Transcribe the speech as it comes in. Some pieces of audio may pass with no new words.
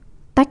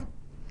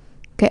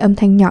cái âm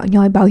thanh nhỏ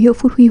nhoi báo hiệu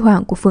phút huy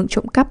hoàng của phường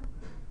trộm cắp.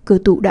 Cửa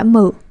tủ đã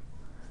mở.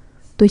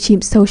 Tôi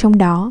chìm sâu trong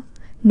đó.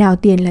 Nào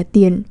tiền là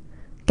tiền.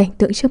 Cảnh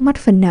tượng trước mắt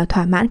phần nào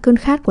thỏa mãn cơn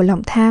khát của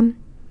lòng tham.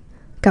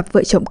 Cặp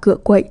vợ chồng cựa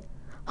quậy.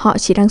 Họ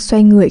chỉ đang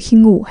xoay người khi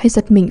ngủ hay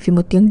giật mình vì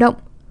một tiếng động.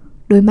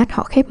 Đôi mắt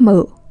họ khép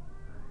mở.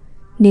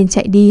 Nên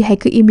chạy đi hay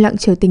cứ im lặng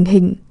chờ tình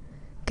hình?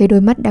 Cái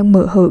đôi mắt đang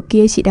mở hở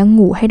kia chỉ đang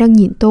ngủ hay đang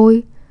nhìn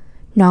tôi?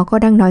 Nó có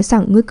đang nói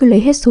rằng ngươi cứ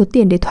lấy hết số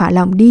tiền để thỏa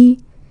lòng đi?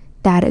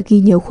 Ta đã ghi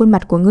nhớ khuôn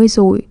mặt của ngươi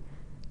rồi.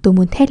 Tôi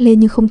muốn thét lên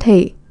nhưng không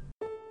thể.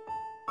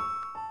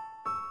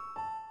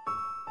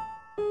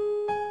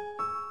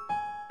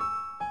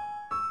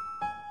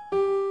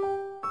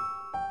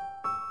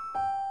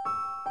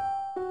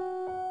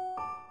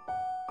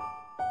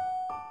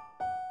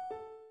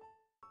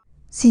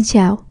 Xin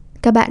chào,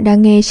 các bạn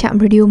đang nghe Trạm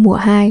Radio mùa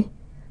 2.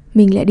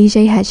 Mình là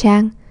DJ Hà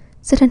Trang,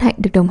 rất hân hạnh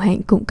được đồng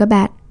hành cùng các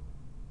bạn.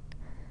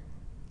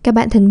 Các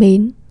bạn thân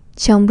mến,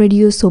 trong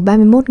radio số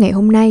 31 ngày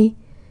hôm nay,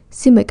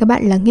 xin mời các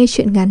bạn lắng nghe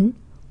truyện ngắn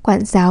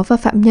Quản, Giáo và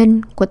Phạm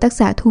Nhân của tác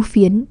giả Thu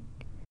Phiến.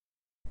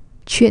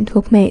 Truyện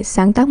thuộc mẻ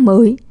sáng tác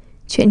mới,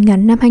 truyện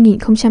ngắn năm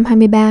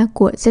 2023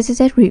 của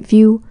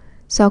S2E31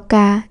 do K,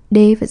 D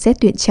và Z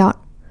tuyển chọn.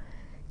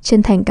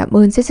 Chân thành cảm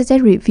ơn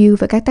S2E31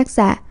 và các tác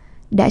giả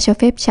đã cho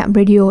phép Trạm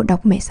Radio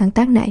đọc mẻ sáng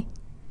tác này.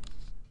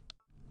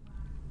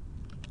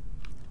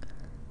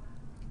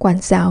 Quản,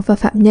 Giáo và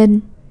Phạm Nhân.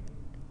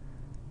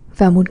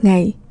 Vào một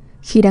ngày,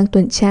 khi đang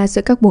tuần tra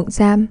giữa các buồng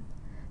giam,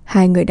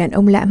 hai người đàn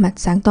ông lạ mặt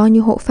sáng to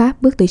như hộ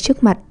pháp bước tới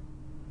trước mặt.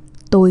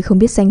 Tôi không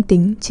biết danh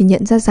tính, chỉ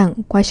nhận ra rằng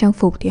qua trang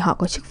phục thì họ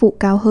có chức vụ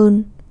cao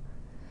hơn.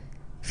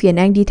 Phiền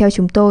anh đi theo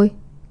chúng tôi.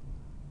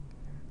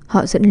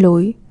 Họ dẫn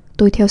lối,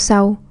 tôi theo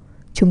sau.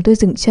 Chúng tôi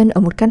dừng chân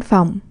ở một căn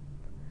phòng.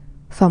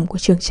 Phòng của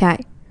trường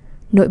trại.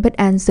 Nỗi bất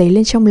an dấy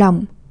lên trong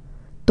lòng.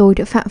 Tôi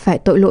đã phạm phải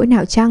tội lỗi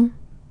nào chăng?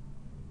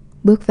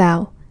 Bước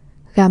vào,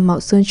 gam màu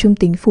sơn trung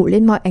tính phủ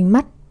lên mọi ánh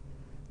mắt.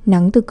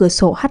 Nắng từ cửa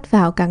sổ hắt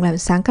vào càng làm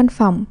sáng căn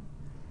phòng.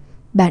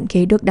 Bàn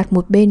ghế được đặt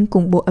một bên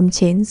cùng bộ ấm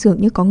chén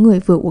dường như có người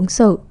vừa uống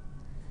sợ.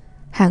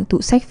 Hàng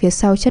tủ sách phía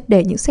sau chất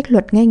đầy những sách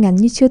luật ngay ngắn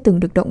như chưa từng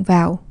được động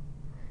vào.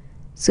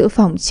 Giữa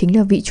phòng chính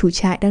là vị chủ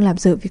trại đang làm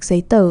dở việc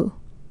giấy tờ.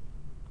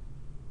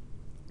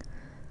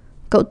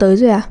 Cậu tới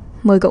rồi à?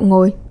 Mời cậu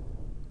ngồi.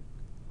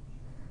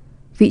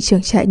 Vị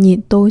trưởng trại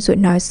nhìn tôi rồi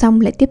nói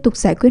xong lại tiếp tục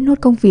giải quyết nốt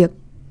công việc.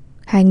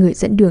 Hai người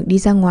dẫn đường đi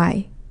ra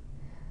ngoài.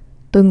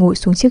 Tôi ngồi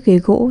xuống chiếc ghế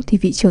gỗ thì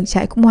vị trưởng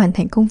trại cũng hoàn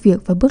thành công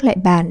việc và bước lại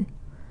bàn.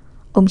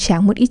 Ông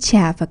tráng một ít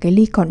trà và cái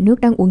ly còn nước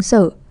đang uống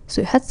dở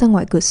rồi hất ra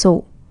ngoài cửa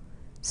sổ.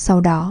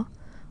 Sau đó,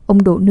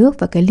 ông đổ nước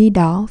vào cái ly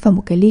đó và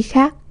một cái ly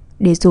khác,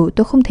 để rồi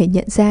tôi không thể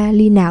nhận ra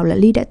ly nào là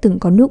ly đã từng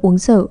có nước uống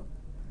dở.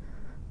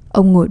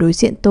 Ông ngồi đối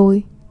diện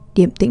tôi,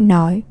 điềm tĩnh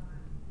nói: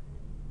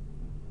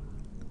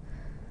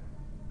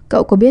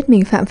 Cậu có biết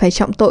mình phạm phải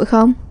trọng tội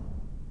không?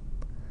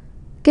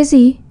 Cái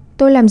gì?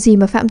 Tôi làm gì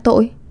mà phạm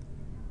tội?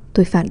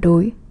 Tôi phản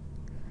đối.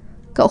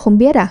 Cậu không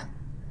biết à?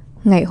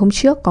 Ngày hôm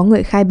trước có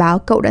người khai báo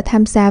cậu đã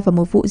tham gia vào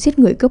một vụ giết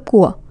người cướp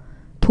của.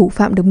 Thủ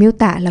phạm được miêu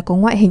tả là có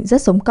ngoại hình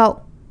rất giống cậu.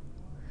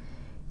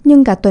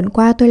 Nhưng cả tuần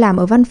qua tôi làm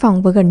ở văn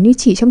phòng và gần như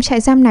chỉ trong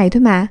trại giam này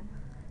thôi mà.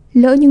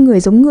 Lỡ như người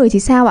giống người thì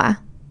sao ạ?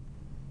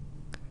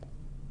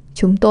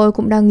 Chúng tôi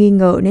cũng đang nghi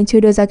ngờ nên chưa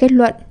đưa ra kết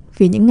luận.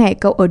 Vì những ngày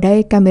cậu ở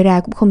đây camera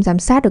cũng không giám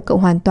sát được cậu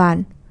hoàn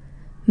toàn.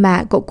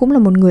 Mà cậu cũng là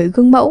một người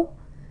gương mẫu.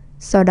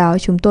 Sau đó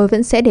chúng tôi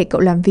vẫn sẽ để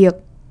cậu làm việc.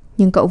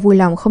 Nhưng cậu vui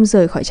lòng không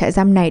rời khỏi trại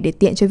giam này để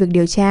tiện cho việc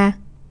điều tra.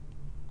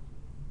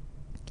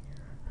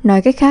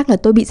 Nói cách khác là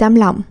tôi bị giam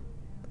lỏng.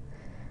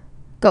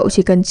 Cậu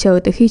chỉ cần chờ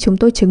tới khi chúng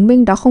tôi chứng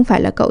minh đó không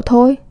phải là cậu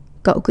thôi.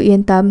 Cậu cứ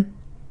yên tâm.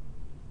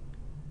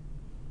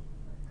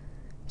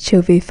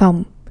 Trở về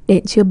phòng,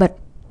 đèn chưa bật,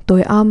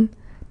 tối om,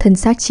 thân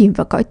xác chìm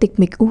vào cõi tịch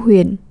mịch u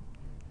huyền.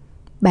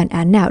 Bản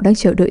án nào đang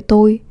chờ đợi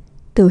tôi?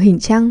 Tử hình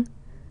chăng?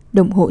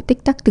 Đồng hồ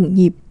tích tắc từng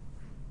nhịp.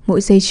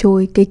 Mỗi giây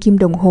trôi, cây kim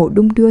đồng hồ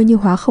đung đưa như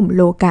hóa khổng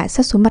lồ cả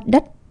sát xuống mặt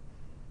đất,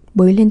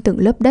 bới lên từng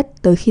lớp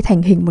đất tới khi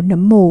thành hình một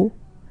nấm mồ.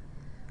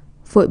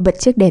 Vội bật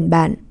chiếc đèn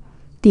bàn,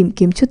 tìm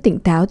kiếm chút tỉnh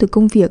táo từ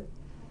công việc.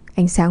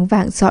 Ánh sáng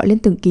vàng rọi lên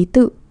từng ký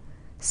tự,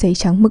 giấy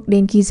trắng mực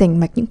đen ghi rành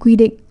mạch những quy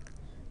định.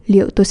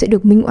 Liệu tôi sẽ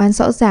được minh oan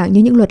rõ ràng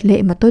như những luật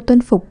lệ mà tôi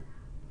tuân phục?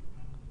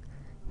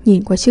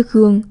 Nhìn qua chiếc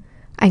gương,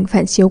 ảnh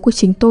phản chiếu của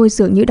chính tôi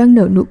dường như đang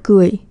nở nụ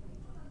cười.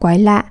 Quái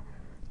lạ,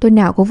 tôi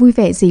nào có vui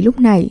vẻ gì lúc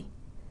này.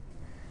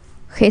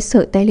 Khẽ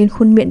sờ tay lên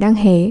khuôn miệng đang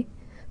hé,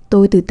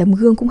 tôi từ tấm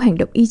gương cũng hành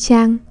động y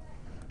chang.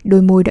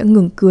 Đôi môi đã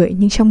ngừng cười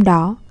nhưng trong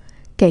đó,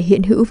 kẻ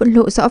hiện hữu vẫn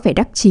lộ rõ vẻ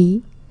đắc chí.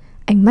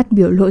 Ánh mắt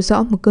biểu lộ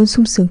rõ một cơn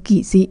sung sướng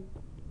kỳ dị.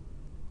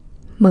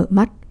 Mở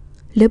mắt,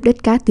 lớp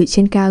đất cát từ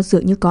trên cao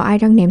dường như có ai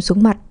đang ném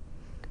xuống mặt.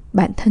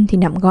 Bản thân thì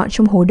nằm gọn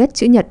trong hố đất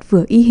chữ nhật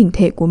vừa y hình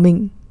thể của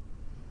mình.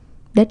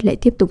 Đất lại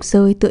tiếp tục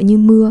rơi tựa như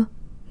mưa,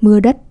 mưa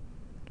đất.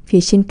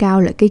 Phía trên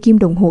cao là cây kim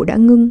đồng hồ đã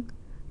ngưng.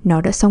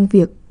 Nó đã xong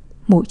việc,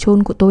 mổ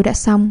chôn của tôi đã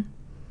xong.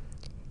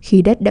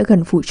 Khi đất đã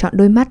gần phủ trọn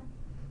đôi mắt,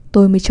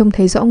 tôi mới trông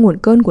thấy rõ nguồn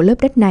cơn của lớp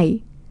đất này.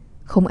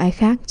 Không ai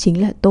khác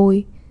chính là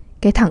tôi.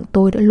 Cái thẳng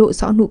tôi đã lộ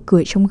rõ nụ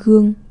cười trong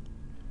gương.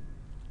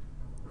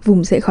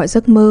 Vùng dậy khỏi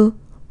giấc mơ,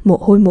 mồ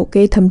hôi mồ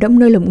kê thấm đẫm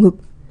nơi lồng ngực.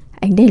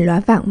 Ánh đèn lóa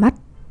vàng mắt.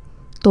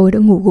 Tôi đã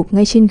ngủ gục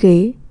ngay trên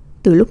ghế.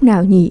 Từ lúc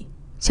nào nhỉ?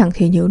 Chẳng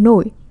thể nhớ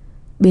nổi.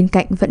 Bên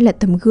cạnh vẫn là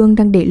tấm gương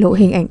đang để lộ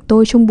hình ảnh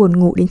tôi trong buồn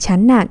ngủ đến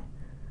chán nản.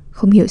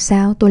 Không hiểu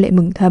sao tôi lại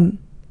mừng thầm.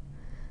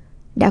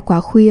 Đã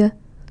quá khuya,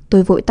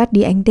 tôi vội tắt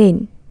đi ánh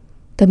đèn.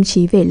 Tâm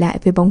trí về lại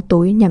với bóng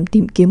tối nhằm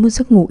tìm kiếm một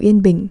giấc ngủ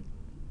yên bình.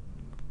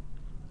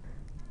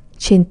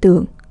 Trên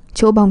tường,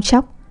 chỗ bong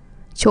chóc,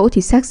 chỗ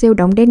thì xác rêu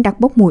đóng đen đặc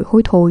bốc mùi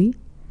hôi thối.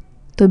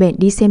 Tôi bèn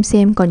đi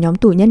xem còn nhóm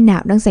tù nhân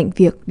nào đang rảnh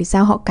việc để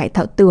giao họ cải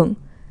tạo tường.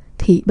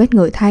 Thì bất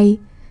ngờ thay,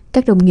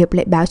 các đồng nghiệp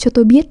lại báo cho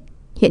tôi biết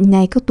hiện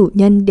nay các tù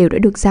nhân đều đã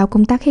được giao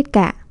công tác hết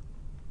cả.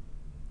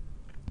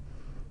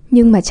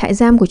 Nhưng mà trại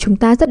giam của chúng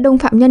ta rất đông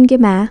phạm nhân kia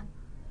mà.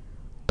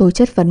 Tôi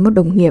chất vấn một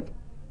đồng nghiệp.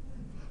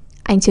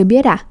 Anh chưa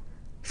biết à?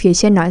 Phía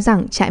trên nói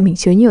rằng trại mình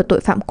chứa nhiều tội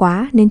phạm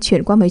quá nên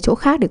chuyển qua mấy chỗ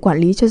khác để quản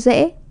lý cho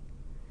dễ.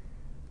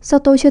 Sao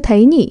tôi chưa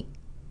thấy nhỉ?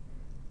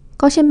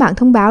 Có trên bảng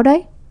thông báo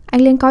đấy,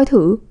 anh lên coi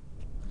thử.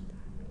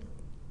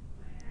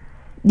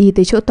 Đi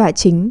tới chỗ tòa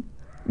chính,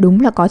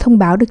 đúng là có thông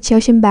báo được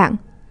treo trên bảng.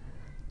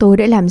 Tôi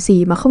đã làm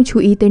gì mà không chú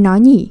ý tới nó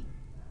nhỉ?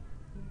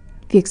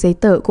 Việc giấy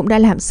tờ cũng đã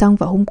làm xong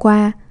vào hôm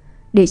qua.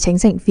 Để tránh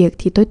rảnh việc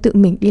thì tôi tự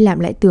mình đi làm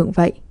lại tường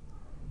vậy.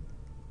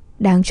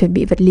 Đang chuẩn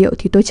bị vật liệu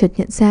thì tôi chợt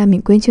nhận ra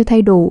mình quên chưa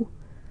thay đồ.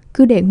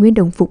 Cứ để nguyên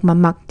đồng phục mà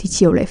mặc thì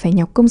chiều lại phải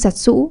nhọc công giặt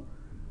giũ.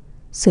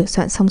 Sửa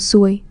soạn xong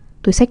xuôi,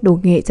 tôi xách đồ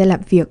nghề ra làm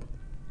việc.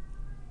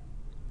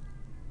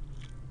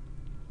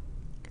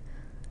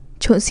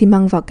 Trộn xi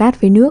măng vào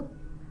cát với nước,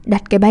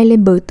 đặt cái bay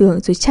lên bờ tường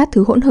rồi chát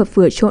thứ hỗn hợp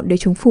vừa trộn để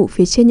chúng phủ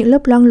phía trên những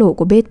lớp loang lổ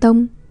của bê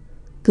tông.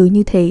 Cứ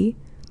như thế,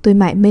 tôi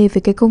mải mê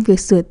với cái công việc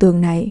sửa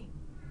tường này.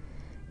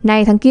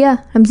 Này thằng kia,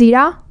 làm gì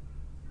đó?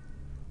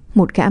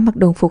 Một gã mặc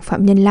đồng phục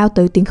phạm nhân lao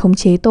tới tính khống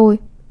chế tôi.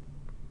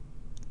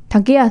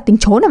 Thằng kia, tính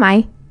trốn à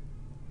mày?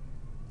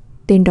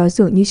 Tên đó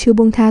dường như chưa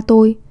buông tha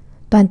tôi.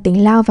 Toàn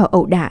tính lao vào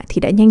ẩu đả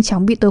thì đã nhanh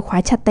chóng bị tôi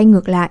khóa chặt tay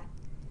ngược lại.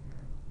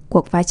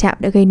 Cuộc va chạm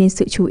đã gây nên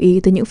sự chú ý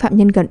tới những phạm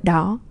nhân gần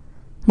đó.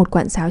 Một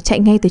quản giáo chạy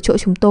ngay tới chỗ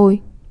chúng tôi.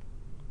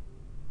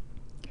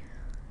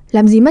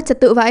 Làm gì mất trật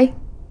tự vậy?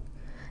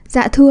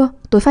 Dạ thưa,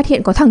 tôi phát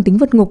hiện có thằng tính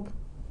vượt ngục.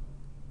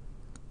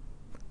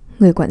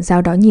 Người quản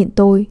giáo đó nhìn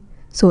tôi,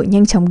 rồi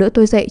nhanh chóng đỡ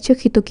tôi dậy trước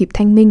khi tôi kịp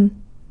thanh minh.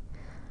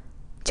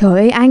 Trời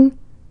ơi anh,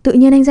 tự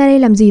nhiên anh ra đây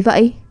làm gì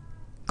vậy?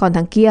 Còn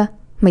thằng kia,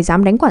 mày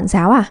dám đánh quản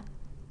giáo à?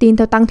 Tin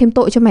tao tăng thêm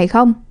tội cho mày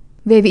không?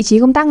 Về vị trí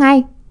công tác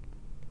ngay.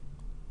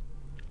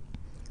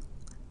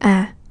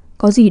 À,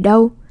 có gì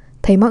đâu.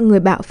 Thấy mọi người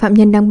bảo phạm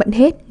nhân đang bận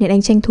hết nên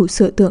anh tranh thủ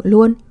sửa tường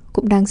luôn,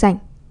 cũng đang rảnh.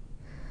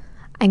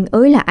 Anh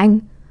ơi là anh,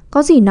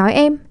 có gì nói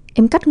em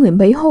cắt người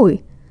mấy hồi.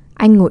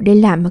 Anh ngồi đây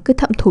làm mà cứ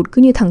thậm thụt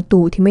cứ như thằng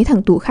tù thì mấy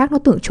thằng tù khác nó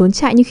tưởng trốn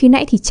chạy như khi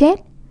nãy thì chết.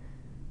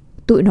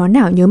 Tụi nó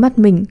nào nhớ mặt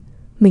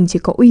mình chỉ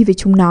có uy với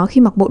chúng nó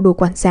khi mặc bộ đồ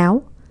quản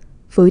giáo.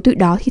 Với tụi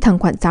đó thì thằng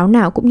quản giáo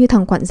nào cũng như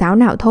thằng quản giáo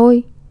nào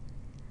thôi.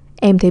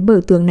 Em thấy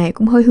bờ tường này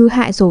cũng hơi hư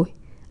hại rồi.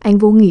 Anh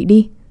vô nghỉ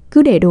đi,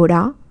 cứ để đồ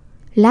đó.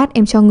 Lát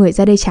em cho người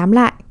ra đây chám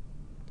lại.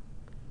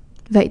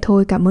 Vậy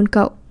thôi, cảm ơn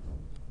cậu.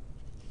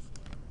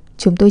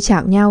 Chúng tôi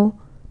chào nhau.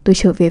 Tôi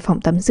trở về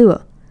phòng tắm rửa.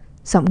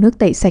 Dòng nước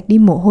tẩy sạch đi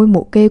mồ hôi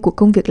mồ kê của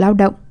công việc lao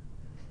động.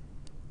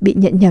 Bị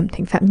nhận nhầm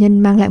thành phạm nhân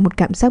mang lại một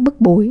cảm giác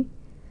bức bối.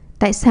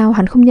 Tại sao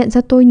hắn không nhận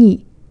ra tôi nhỉ?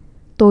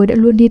 Tôi đã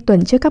luôn đi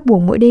tuần trước các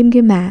buồng mỗi đêm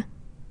kia mà.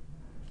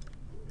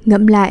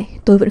 Ngẫm lại,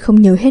 tôi vẫn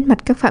không nhớ hết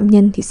mặt các phạm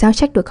nhân thì sao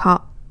trách được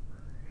họ.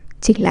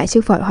 Chỉnh lại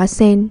chiếc vòi hoa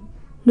sen,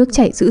 nước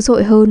chảy dữ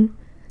dội hơn,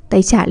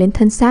 tay chả lên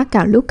thân xác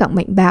càng lúc càng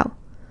mạnh bạo.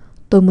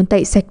 Tôi muốn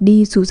tẩy sạch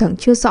đi dù rằng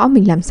chưa rõ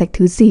mình làm sạch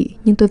thứ gì,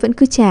 nhưng tôi vẫn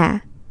cứ chả.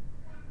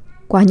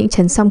 Qua những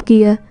chấn xong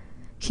kia,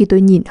 khi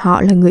tôi nhìn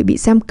họ là người bị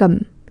giam cầm,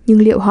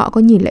 nhưng liệu họ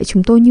có nhìn lại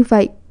chúng tôi như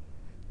vậy?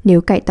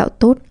 Nếu cải tạo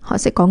tốt, họ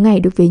sẽ có ngày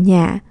được về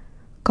nhà.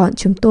 Còn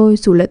chúng tôi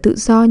dù là tự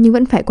do nhưng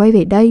vẫn phải quay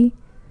về đây.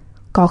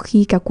 Có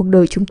khi cả cuộc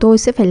đời chúng tôi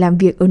sẽ phải làm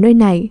việc ở nơi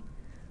này.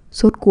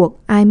 Rốt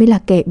cuộc ai mới là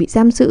kẻ bị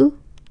giam giữ?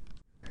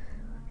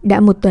 Đã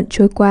một tuần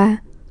trôi qua,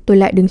 tôi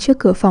lại đứng trước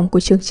cửa phòng của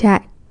trường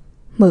trại.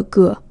 Mở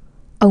cửa,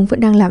 ông vẫn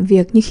đang làm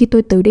việc như khi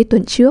tôi tới đây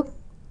tuần trước.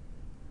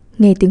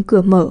 Nghe tiếng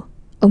cửa mở,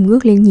 ông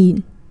ngước lên nhìn.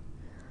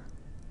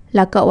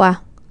 Là cậu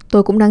à?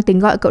 Tôi cũng đang tính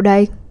gọi cậu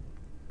đây.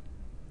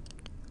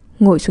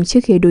 Ngồi xuống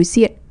chiếc ghế đối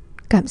diện,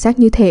 cảm giác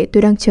như thể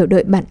tôi đang chờ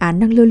đợi bản án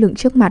đang lơ lửng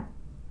trước mặt.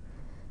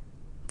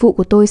 Vụ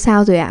của tôi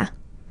sao rồi ạ?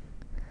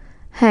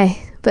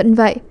 Vẫn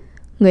vậy,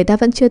 người ta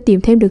vẫn chưa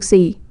tìm thêm được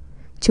gì.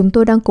 Chúng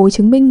tôi đang cố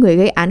chứng minh người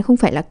gây án không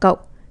phải là cậu,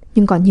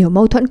 nhưng còn nhiều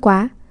mâu thuẫn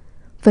quá.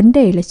 Vấn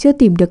đề là chưa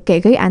tìm được kẻ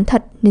gây án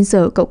thật, nên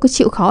giờ cậu cứ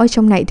chịu khó ở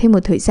trong này thêm một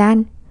thời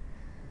gian.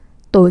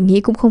 Tôi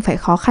nghĩ cũng không phải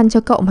khó khăn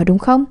cho cậu mà đúng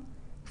không?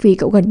 Vì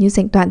cậu gần như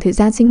dành toàn thời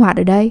gian sinh hoạt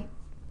ở đây.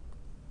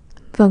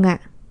 Vâng ạ.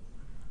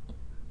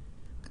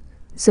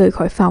 Rời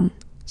khỏi phòng,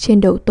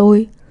 trên đầu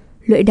tôi,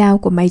 lưỡi dao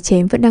của máy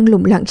chém vẫn đang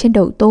lủng lẳng trên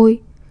đầu tôi,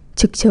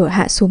 trực chờ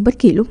hạ xuống bất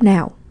kỳ lúc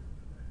nào.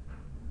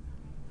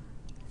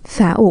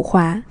 Phá ổ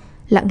khóa,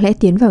 lặng lẽ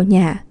tiến vào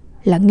nhà,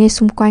 lắng nghe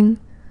xung quanh.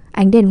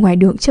 Ánh đèn ngoài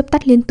đường chớp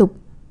tắt liên tục,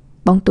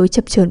 bóng tối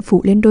chập chờn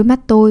phủ lên đôi mắt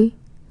tôi.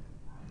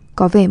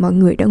 Có vẻ mọi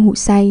người đã ngủ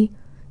say.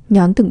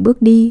 Nhón từng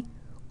bước đi,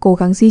 cố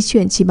gắng di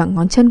chuyển chỉ bằng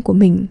ngón chân của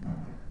mình.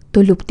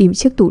 Tôi lục tìm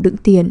chiếc tủ đựng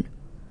tiền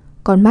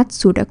Con mắt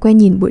dù đã quen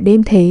nhìn buổi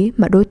đêm thế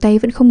mà đôi tay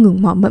vẫn không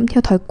ngừng mò mẫm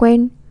theo thói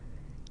quen.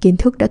 Kiến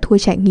thức đã thua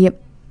trải nghiệm,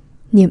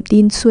 niềm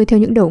tin xuôi theo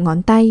những đầu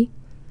ngón tay.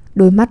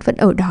 Đôi mắt vẫn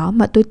ở đó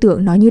mà tôi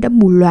tưởng nó như đã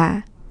mù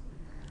lòa.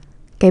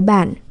 Cái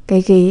bàn,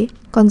 cái ghế,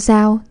 con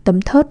dao,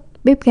 tấm thớt,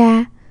 bếp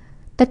ga,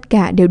 tất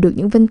cả đều được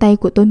những vân tay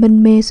của tôi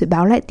mân mê rồi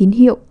báo lại tín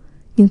hiệu,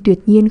 nhưng tuyệt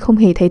nhiên không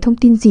hề thấy thông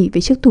tin gì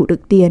về chiếc tủ đựng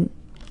tiền.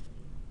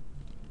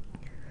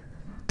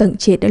 Tầng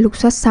trệt đã lục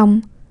soát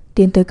xong,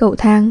 tiến tới cầu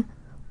thang,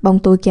 bóng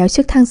tối kéo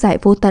chiếc thang dài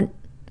vô tận.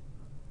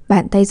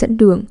 Bàn tay dẫn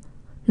đường,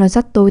 nó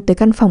dắt tôi tới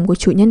căn phòng của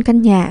chủ nhân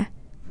căn nhà.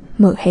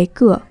 Mở hé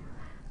cửa,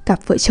 cặp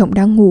vợ chồng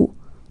đang ngủ,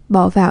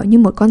 bỏ vào như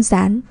một con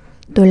gián.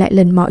 Tôi lại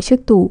lần mò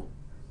chiếc tủ.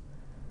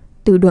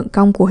 Từ đường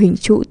cong của hình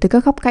trụ tới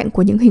các góc cạnh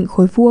của những hình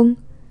khối vuông.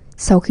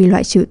 Sau khi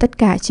loại trừ tất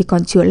cả, chỉ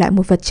còn chừa lại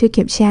một vật chưa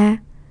kiểm tra.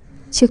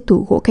 Chiếc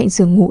tủ gỗ cạnh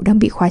giường ngủ đang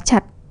bị khóa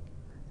chặt.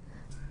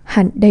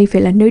 Hẳn đây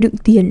phải là nơi đựng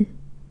tiền.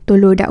 Tôi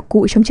lôi đạo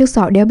cụ trong chiếc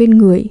giỏ đeo bên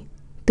người,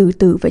 từ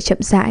từ và chậm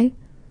rãi.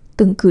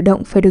 Từng cử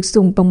động phải được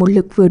dùng bằng một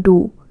lực vừa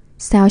đủ,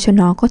 sao cho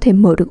nó có thể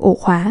mở được ổ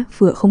khóa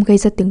vừa không gây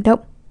ra tiếng động.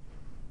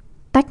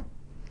 Tách.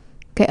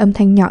 Cái âm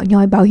thanh nhỏ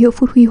nhoi báo hiệu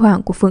phút huy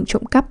hoàng của phường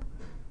trộm cắp.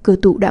 Cửa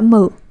tủ đã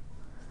mở.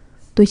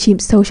 Tôi chìm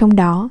sâu trong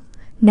đó.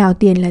 Nào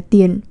tiền là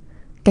tiền.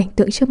 Cảnh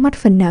tượng trước mắt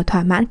phần nào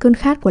thỏa mãn cơn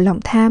khát của lòng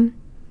tham.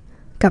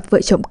 Cặp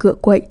vợ chồng cựa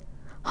quậy.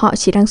 Họ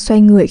chỉ đang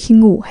xoay người khi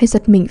ngủ hay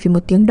giật mình vì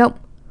một tiếng động.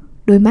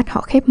 Đôi mắt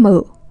họ khép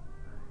mở.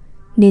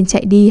 Nên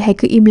chạy đi hay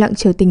cứ im lặng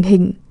chờ tình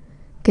hình?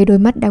 Cái đôi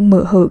mắt đang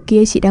mở hở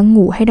kia chỉ đang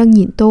ngủ hay đang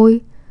nhìn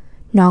tôi?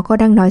 Nó có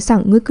đang nói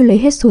rằng ngươi cứ lấy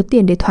hết số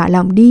tiền để thỏa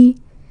lòng đi?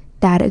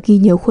 Ta đã ghi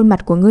nhớ khuôn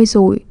mặt của ngươi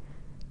rồi.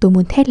 Tôi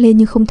muốn thét lên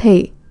nhưng không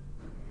thể.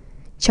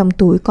 Trong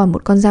túi còn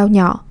một con dao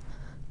nhỏ.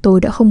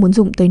 Tôi đã không muốn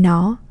dùng tới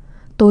nó.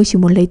 Tôi chỉ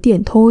muốn lấy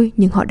tiền thôi,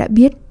 nhưng họ đã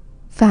biết.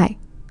 Phải,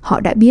 họ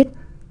đã biết.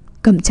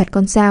 Cầm chặt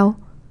con dao,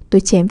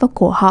 tôi chém vào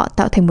cổ họ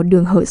tạo thành một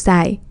đường hở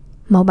dài.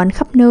 Máu bắn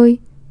khắp nơi,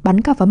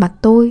 bắn cả vào mặt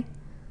tôi.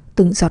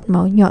 Từng giọt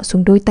máu nhỏ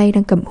xuống đôi tay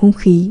đang cầm hung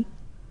khí.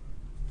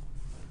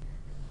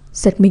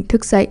 Giật mình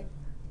thức dậy,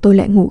 tôi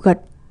lại ngủ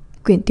gật.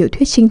 Quyển tiểu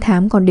thuyết trinh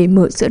thám còn để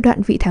mở giữa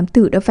đoạn vị thám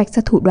tử đã vạch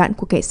ra thủ đoạn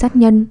của kẻ sát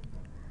nhân.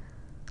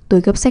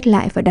 Tôi gấp sách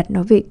lại và đặt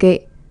nó về kệ.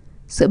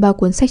 Giữa bao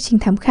cuốn sách trinh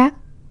thám khác,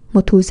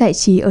 một thú giải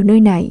trí ở nơi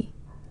này.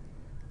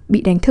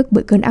 Bị đánh thức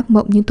bởi cơn ác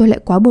mộng nhưng tôi lại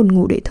quá buồn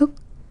ngủ để thức.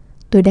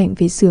 Tôi đành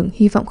về giường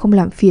hy vọng không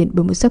làm phiền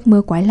bởi một giấc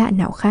mơ quái lạ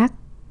nào khác.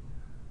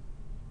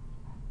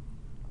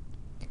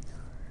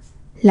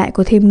 Lại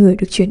có thêm người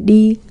được chuyển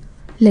đi.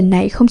 Lần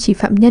này không chỉ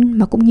phạm nhân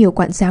mà cũng nhiều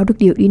quản giáo được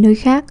điều đi nơi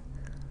khác.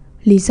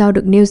 Lý do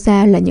được nêu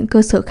ra là những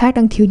cơ sở khác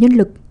đang thiếu nhân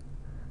lực.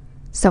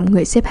 Dòng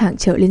người xếp hàng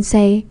chở lên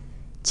xe.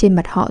 Trên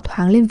mặt họ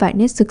thoáng lên vài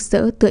nét rực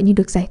rỡ tựa như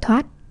được giải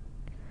thoát.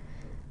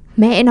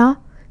 Mẹ nó,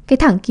 cái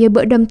thằng kia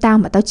bữa đâm tao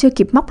mà tao chưa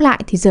kịp móc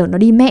lại thì giờ nó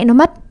đi mẹ nó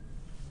mất.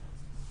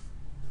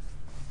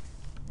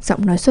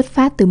 Giọng nói xuất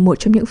phát từ một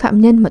trong những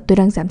phạm nhân mà tôi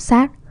đang giám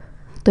sát.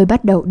 Tôi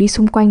bắt đầu đi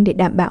xung quanh để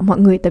đảm bảo mọi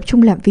người tập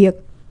trung làm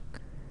việc.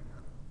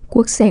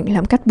 Cuốc xẻng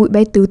làm cát bụi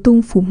bay tứ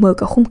tung phủ mờ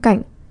cả khung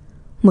cảnh.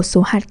 Một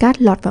số hạt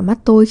cát lọt vào mắt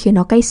tôi khiến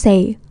nó cay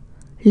xè.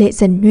 Lệ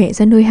dần nhuệ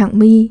ra nơi hàng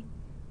mi.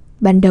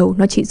 Ban đầu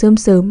nó chỉ rơm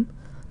rớm.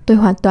 Tôi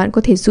hoàn toàn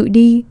có thể dụi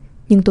đi,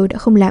 nhưng tôi đã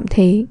không làm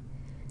thế.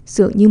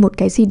 Dường như một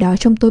cái gì đó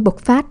trong tôi bộc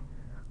phát,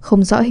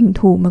 không rõ hình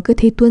thù mà cứ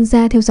thế tuôn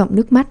ra theo dòng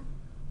nước mắt.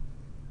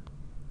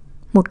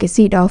 Một cái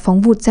gì đó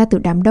phóng vụt ra từ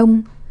đám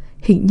đông.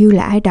 Hình như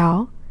là ai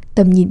đó.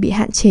 Tầm nhìn bị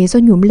hạn chế do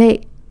nhuốm lệ.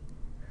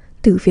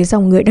 Từ phía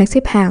dòng người đang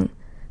xếp hàng,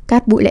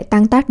 cát bụi lại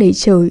tang tác đầy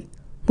trời.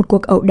 Một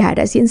cuộc ẩu đả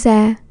đã diễn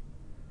ra.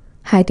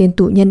 Hai tên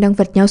tù nhân đang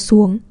vật nhau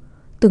xuống.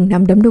 Từng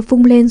nắm đấm được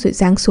vung lên rồi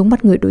giáng xuống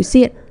mặt người đối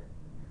diện.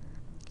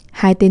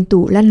 Hai tên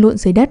tù lăn lộn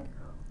dưới đất,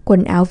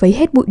 quần áo vấy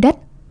hết bụi đất.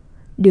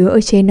 Đứa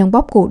ở trên đang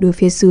bóp cổ đứa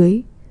phía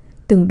dưới.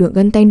 Từng đường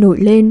gân tay nổi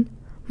lên,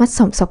 mắt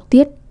sòng sọc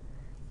tiết.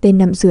 Tên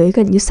nằm dưới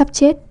gần như sắp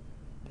chết,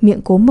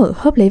 miệng cố mở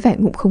hớp lấy vài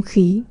ngụm không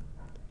khí.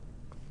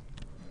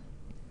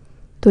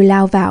 Tôi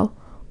lao vào,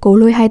 cố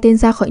lôi hai tên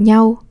ra khỏi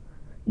nhau.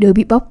 Đứa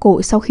bị bóp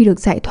cổ sau khi được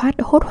giải thoát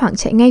đã hốt hoảng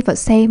chạy ngay vào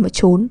xe mà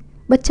trốn,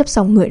 bất chấp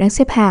dòng người đang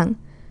xếp hàng.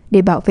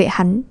 Để bảo vệ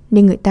hắn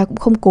nên người ta cũng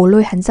không cố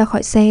lôi hắn ra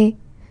khỏi xe.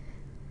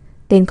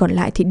 Tên còn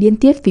lại thì điên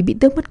tiết vì bị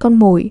tước mất con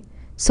mồi,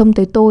 xông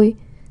tới tôi,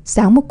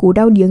 giáng một cú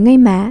đau điếng ngay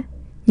má.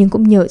 Nhưng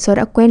cũng nhờ do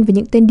đã quen với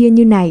những tên điên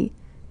như này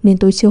nên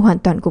tôi chưa hoàn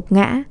toàn gục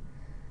ngã.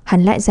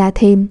 Hắn lại ra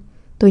thêm,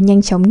 tôi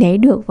nhanh chóng né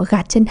được và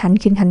gạt chân hắn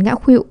khiến hắn ngã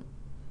khuỵu.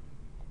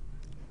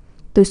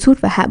 Tôi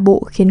sút vào hạ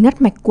bộ khiến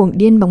ngắt mạch cuồng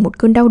điên bằng một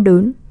cơn đau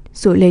đớn,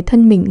 rồi lấy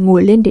thân mình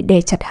ngồi lên để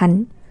đè chặt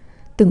hắn.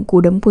 Từng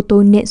cú đấm của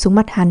tôi nện xuống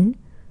mặt hắn,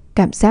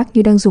 cảm giác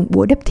như đang dùng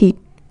búa đập thịt.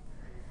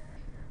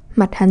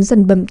 Mặt hắn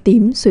dần bầm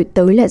tím, rồi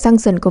tới lại răng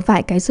dần có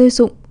vài cái rơi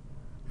rụng.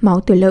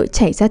 Máu từ lợi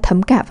chảy ra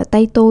thấm cả vào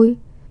tay tôi.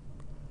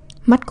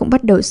 Mắt cũng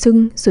bắt đầu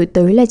sưng, rồi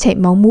tới lại chảy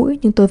máu mũi.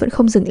 Nhưng tôi vẫn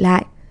không dừng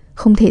lại,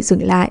 không thể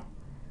dừng lại.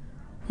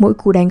 Mỗi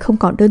cú đánh không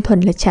còn đơn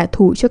thuần là trả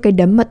thù cho cái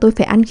đấm mà tôi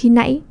phải ăn khi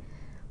nãy.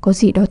 Có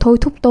gì đó thôi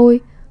thúc tôi,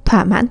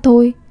 thỏa mãn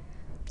tôi.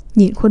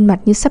 Nhìn khuôn mặt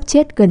như sắp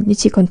chết, gần như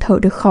chỉ còn thở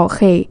được khò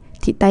khè,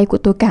 thì tay của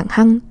tôi càng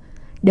hăng.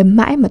 Đấm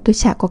mãi mà tôi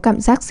chả có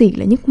cảm giác gì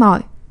là nhức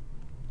mỏi.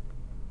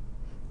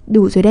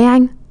 Đủ rồi đây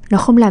anh, nó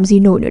không làm gì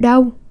nổi nữa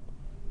đâu.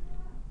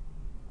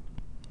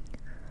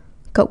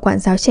 Cậu quản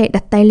giáo trẻ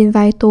đặt tay lên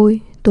vai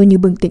tôi như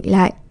bừng tỉnh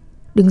lại,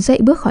 đứng dậy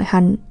bước khỏi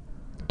hắn.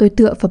 Tôi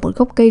tựa vào một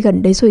gốc cây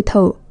gần đấy rồi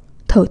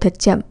thở thật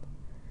chậm.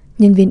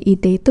 Nhân viên y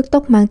tế tức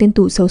tốc mang tên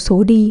tù xấu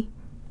số đi.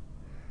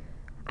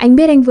 Anh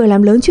biết anh vừa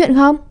làm lớn chuyện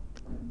không?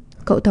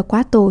 Cậu ta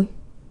quát tôi.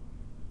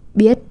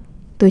 Biết,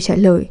 tôi trả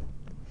lời.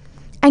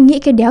 Anh nghĩ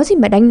cái đéo gì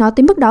mà đánh nó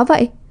tới mức đó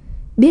vậy?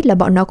 Biết là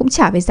bọn nó cũng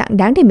chả phải dạng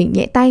đáng để mình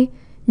nhẹ tay,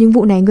 nhưng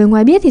vụ này người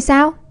ngoài biết thì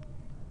sao?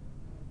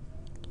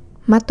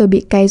 Mắt tôi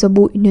bị cay do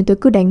bụi nên tôi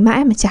cứ đánh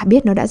mãi mà chả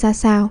biết nó đã ra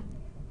sao.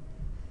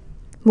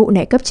 Vụ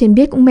này cấp trên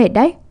biết cũng mệt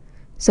đấy.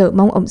 Giờ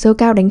mong ổng dơ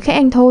cao đánh khẽ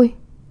anh thôi.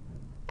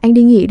 Anh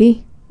đi nghỉ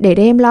đi, để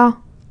đây em lo.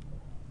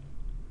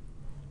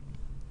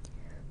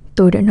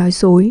 Tôi đã nói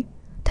dối.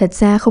 Thật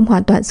ra không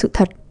hoàn toàn sự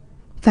thật.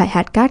 Vài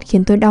hạt cát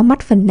khiến tôi đau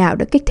mắt phần nào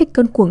đã kích thích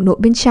cơn cuồng nộ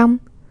bên trong.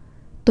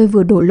 Tôi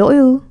vừa đổ lỗi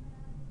ư?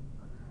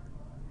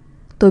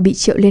 Tôi bị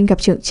triệu lên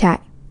gặp trưởng trại.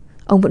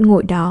 Ông vẫn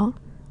ngồi đó.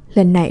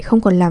 Lần này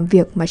không còn làm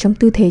việc mà trong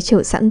tư thế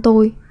chờ sẵn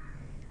tôi.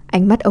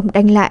 Ánh mắt ông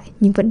đanh lại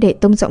nhưng vẫn để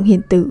tông giọng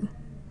hiền từ.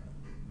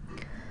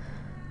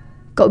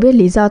 Cậu biết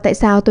lý do tại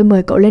sao tôi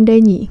mời cậu lên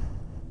đây nhỉ?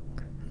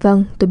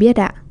 Vâng, tôi biết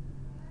ạ.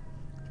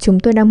 Chúng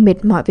tôi đang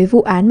mệt mỏi với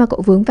vụ án mà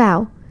cậu vướng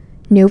vào.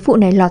 Nếu vụ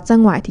này lọt ra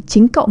ngoài thì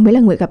chính cậu mới là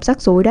người gặp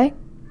rắc rối đấy.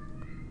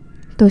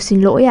 Tôi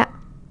xin lỗi ạ.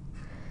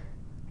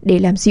 Để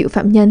làm dịu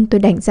phạm nhân, tôi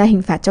đành ra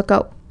hình phạt cho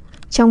cậu.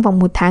 Trong vòng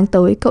 1 tháng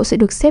tới, cậu sẽ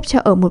được xếp cho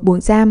ở một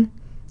buồng giam.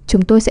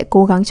 Chúng tôi sẽ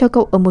cố gắng cho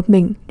cậu ở một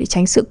mình để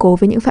tránh sự cố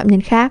với những phạm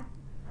nhân khác.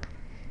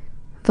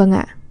 Vâng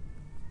ạ.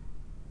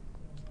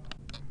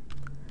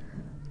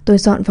 Tôi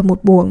dọn vào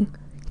một buồng,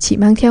 chỉ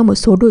mang theo một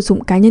số đồ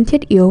dụng cá nhân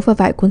thiết yếu và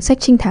vài cuốn sách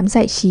trinh thám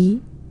giải trí.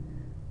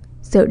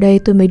 Giờ đây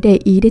tôi mới để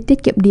ý để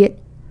tiết kiệm điện.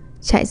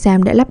 Trại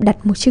giam đã lắp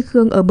đặt một chiếc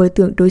gương ở bờ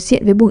tường đối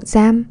diện với buồng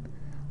giam.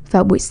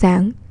 Vào buổi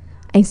sáng,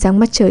 ánh sáng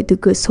mặt trời từ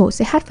cửa sổ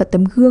sẽ hắt vào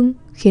tấm gương,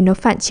 khiến nó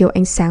phản chiếu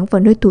ánh sáng vào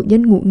nơi tù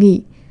nhân ngủ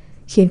nghỉ,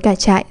 khiến cả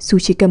trại dù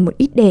chỉ cần một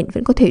ít đèn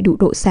vẫn có thể đủ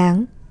độ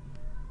sáng.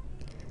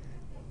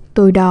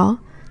 Tối đó,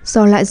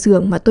 do lại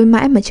giường mà tôi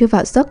mãi mà chưa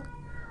vào giấc.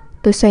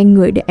 Tôi xoay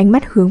người để ánh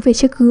mắt hướng về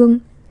chiếc gương.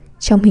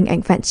 Trong hình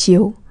ảnh phản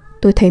chiếu,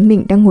 tôi thấy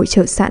mình đang ngồi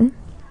chờ sẵn.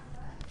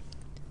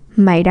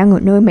 Mày đang ở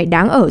nơi mày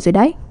đáng ở rồi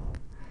đấy.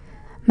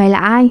 Mày là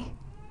ai?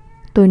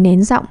 Tôi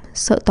nén giọng,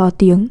 sợ to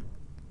tiếng.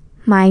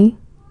 Mày?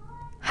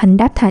 Hắn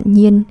đáp thản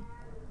nhiên.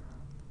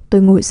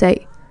 Tôi ngồi dậy,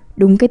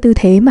 đúng cái tư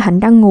thế mà hắn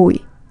đang ngồi.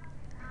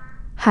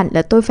 Hẳn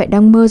là tôi phải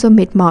đang mơ do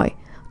mệt mỏi.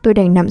 Tôi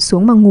đành nằm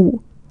xuống mà ngủ.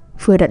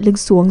 Vừa đặt lưng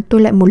xuống,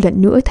 tôi lại một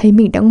lần nữa thấy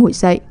mình đã ngồi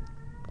dậy.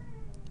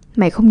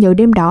 Mày không nhớ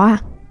đêm đó à?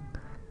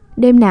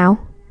 Đêm nào?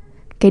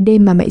 Cái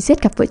đêm mà mày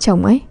giết cặp vợ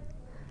chồng ấy.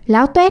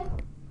 Láo tuét.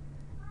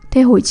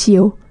 Thế hồi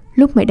chiều,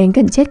 lúc mày đánh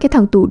gần chết cái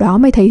thằng tù đó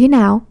mày thấy thế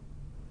nào?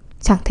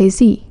 Chẳng thấy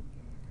gì.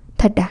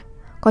 Thật à?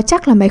 Có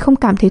chắc là mày không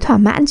cảm thấy thỏa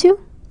mãn chứ?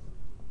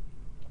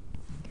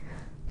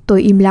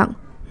 Tôi im lặng.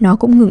 Nó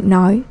cũng ngừng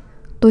nói.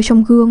 Tôi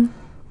trong gương,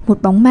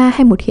 một bóng ma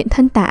hay một hiện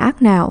thân tà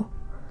ác nào?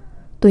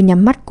 Tôi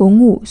nhắm mắt cố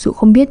ngủ dù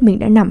không biết mình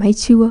đã nằm hay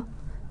chưa.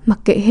 Mặc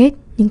kệ hết,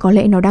 nhưng có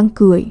lẽ nó đang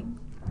cười.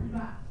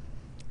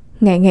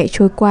 Ngày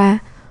trôi qua,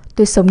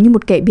 tôi sống như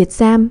một kẻ biệt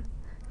giam.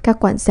 Các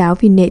quản giáo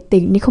vì nể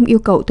tình nên không yêu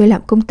cầu tôi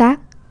làm công tác.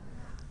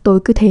 Tôi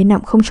cứ thế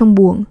nằm không trong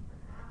buồng.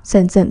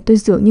 Dần dần tôi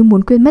dường như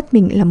muốn quên mất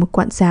mình là một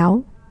quản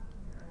giáo.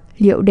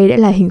 Liệu đây đã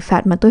là hình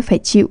phạt mà tôi phải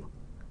chịu?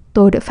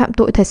 Tôi đã phạm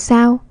tội thật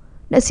sao?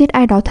 Đã giết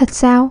ai đó thật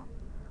sao?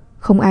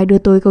 Không ai đưa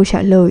tôi câu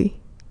trả lời.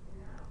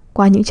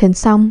 Qua những chấn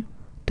xong,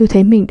 tôi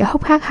thấy mình đã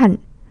hốc hác hẳn.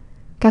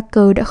 Các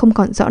cơ đã không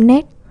còn rõ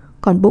nét,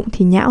 còn bụng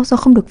thì nhão do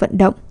không được vận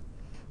động.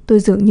 Tôi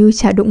dường như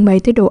chả đụng mấy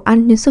tới đồ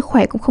ăn nên sức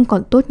khỏe cũng không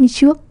còn tốt như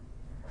trước.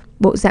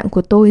 Bộ dạng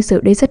của tôi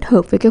giờ đây rất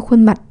hợp với cái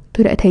khuôn mặt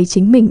tôi đã thấy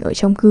chính mình ở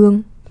trong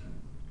gương.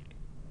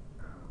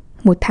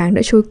 1 tháng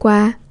đã trôi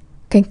qua,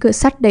 cánh cửa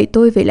sắt đẩy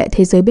tôi về lại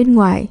thế giới bên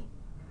ngoài.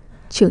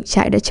 Trưởng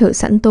trại đã chờ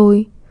sẵn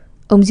tôi.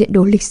 Ông diện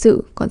đồ lịch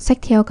sự còn xách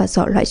theo cả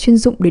giỏ loại chuyên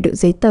dụng để đựng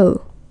giấy tờ.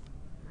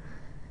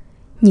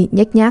 Nhìn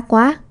nhếch nhác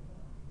quá.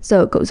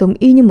 Giờ cậu giống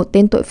y như một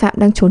tên tội phạm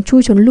đang trốn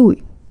chui trốn lủi.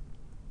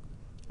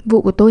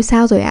 Vụ của tôi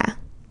sao rồi ạ?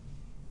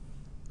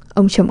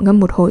 Ông trầm ngâm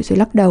một hồi rồi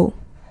lắc đầu.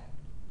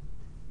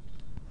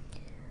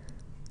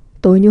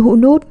 Tôi như hũ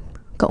nút.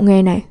 Cậu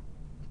nghe này,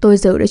 tôi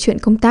giờ đã chuyển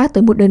công tác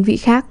tới một đơn vị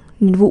khác,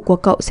 nên vụ của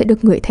cậu sẽ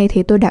được người thay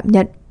thế tôi đảm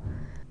nhận.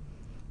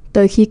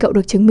 Tới khi cậu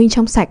được chứng minh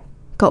trong sạch,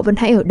 cậu vẫn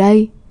hãy ở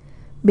đây.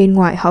 Bên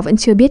ngoài họ vẫn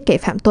chưa biết kẻ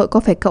phạm tội có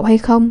phải cậu hay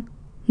không,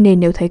 nên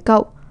nếu thấy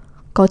cậu,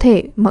 có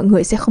thể mọi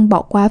người sẽ không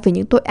bỏ qua về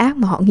những tội ác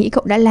mà họ nghĩ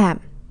cậu đã làm.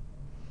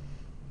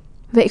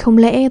 Vậy không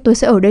lẽ tôi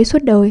sẽ ở đây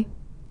suốt đời?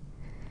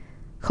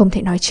 Không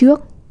thể nói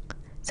trước.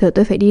 Giờ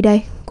tôi phải đi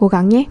đây, cố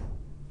gắng nhé.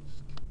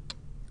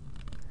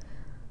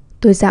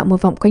 Tôi dạo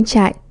một vòng quanh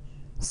trại.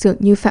 Dường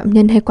như phạm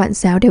nhân hay quản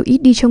giáo đều ít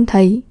đi trông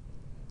thấy.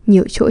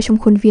 Nhiều chỗ trong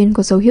khuôn viên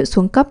có dấu hiệu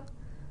xuống cấp.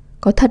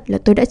 Có thật là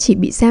tôi đã chỉ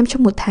bị giam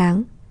trong 1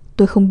 tháng?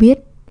 Tôi không biết.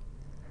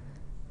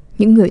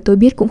 Những người tôi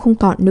biết cũng không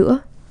còn nữa.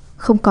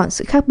 Không còn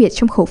sự khác biệt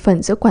trong khẩu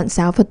phần giữa quản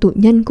giáo và tù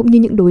nhân cũng như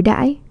những đối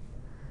đãi.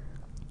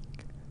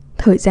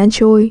 Thời gian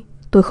trôi,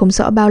 tôi không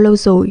rõ bao lâu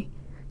rồi.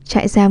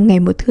 Trại giam ngày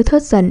một thưa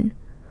thớt dần.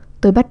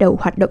 Tôi bắt đầu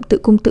hoạt động tự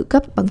cung tự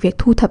cấp bằng việc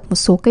thu thập một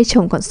số cây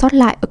trồng còn sót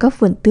lại ở các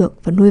vườn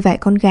tược và nuôi vài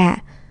con gà,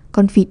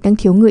 con vịt đang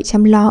thiếu người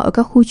chăm lo ở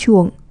các khu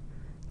chuồng.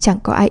 Chẳng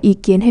có ai ý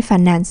kiến hay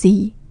phàn nàn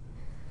gì.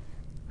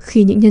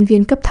 Khi những nhân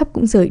viên cấp thấp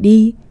cũng rời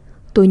đi,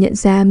 tôi nhận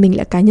ra mình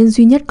là cá nhân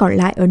duy nhất còn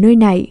lại ở nơi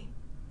này.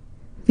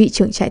 Vị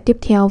trưởng trại tiếp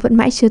theo vẫn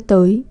mãi chưa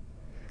tới.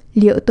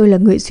 Liệu tôi là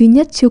người duy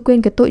nhất chưa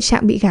quên cái tội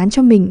trạng bị gán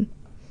cho mình?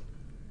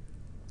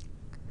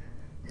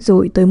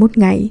 Rồi tới một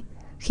ngày,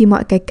 khi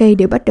mọi cái cây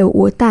đều bắt đầu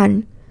úa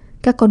tàn,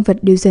 các con vật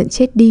đều dần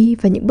chết đi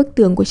và những bức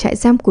tường của trại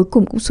giam cuối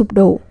cùng cũng sụp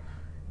đổ.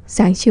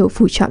 Sáng chiều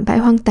phủ trọn bãi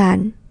hoang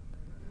tàn.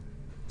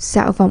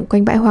 Dạo vòng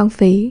quanh bãi hoang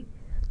phế,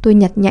 tôi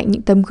nhặt nhạnh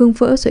những tấm gương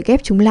vỡ rồi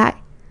ghép chúng lại,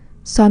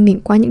 soi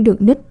mình qua những đường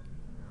nứt.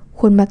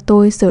 Khuôn mặt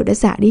tôi giờ đã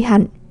rã đi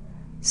hẳn,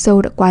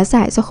 râu đã quá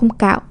dài do không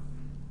cạo.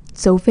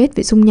 Dấu vết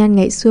về dung nhan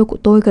ngày xưa của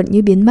tôi gần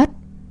như biến mất.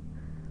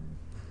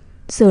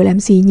 Giờ làm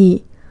gì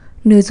nhỉ?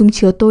 Nơi dung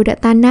chứa tôi đã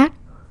tan nát.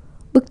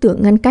 Bức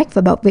tường ngăn cách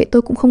và bảo vệ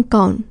tôi cũng không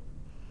còn.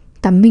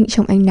 Tắm mình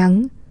trong ánh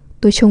nắng,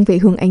 tôi trông về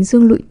hướng ánh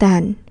dương lụi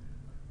tàn.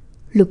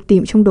 Lục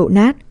tìm trong đổ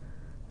nát,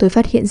 tôi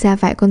phát hiện ra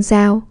vài con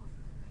dao.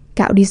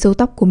 Cạo đi râu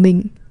tóc của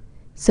mình.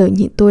 Giờ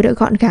nhìn tôi đã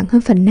gọn gàng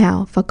hơn phần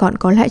nào và còn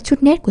có lại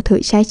chút nét của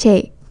thời trai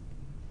trẻ.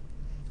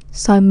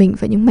 Soi mình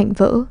vào những mảnh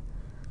vỡ,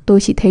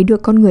 tôi chỉ thấy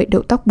được con người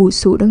đầu tóc bù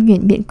xù đang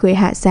nhoẻn miệng cười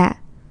hạ dạ.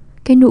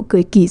 Cái nụ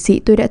cười kỳ dị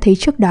tôi đã thấy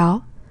trước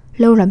đó,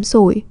 lâu lắm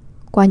rồi,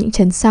 qua những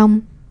chấn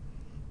song.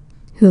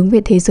 Hướng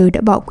về thế giới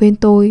đã bỏ quên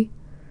tôi.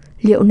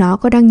 Liệu nó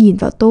có đang nhìn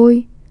vào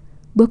tôi?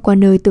 Bước qua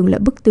nơi từng là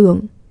bức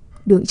tường,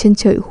 đường chân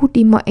trời hút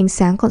đi mọi ánh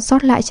sáng còn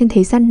sót lại trên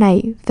thế gian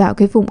này vào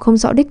cái vùng không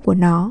rõ đích của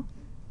nó.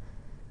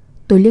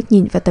 Tôi liếc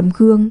nhìn vào tấm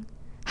gương,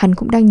 hắn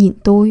cũng đang nhìn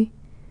tôi.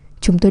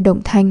 Chúng tôi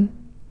đồng thanh: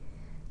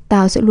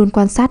 tao sẽ luôn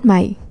quan sát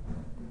mày.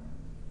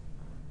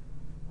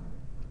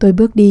 Tôi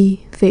bước đi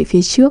về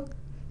phía trước,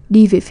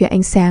 đi về phía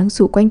ánh sáng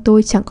dù quanh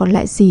tôi chẳng còn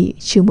lại gì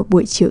trừ một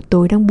buổi chiều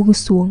tối đang buông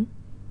xuống.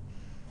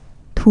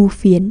 Thu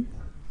Phiến.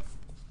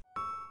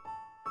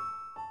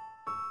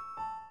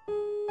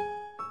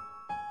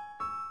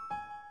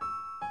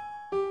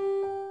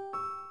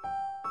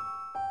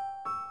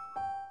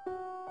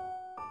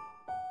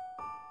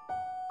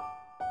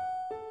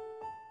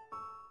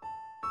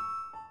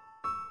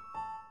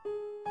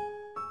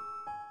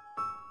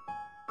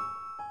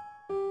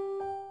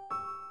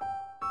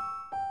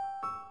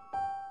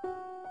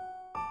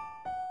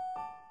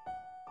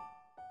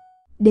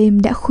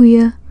 Đêm đã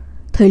khuya,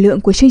 thời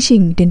lượng của chương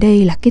trình đến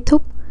đây là kết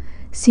thúc.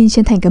 Xin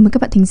chân thành cảm ơn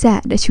các bạn thính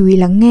giả đã chú ý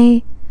lắng nghe.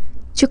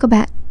 Chúc các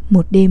bạn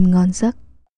một đêm ngon giấc.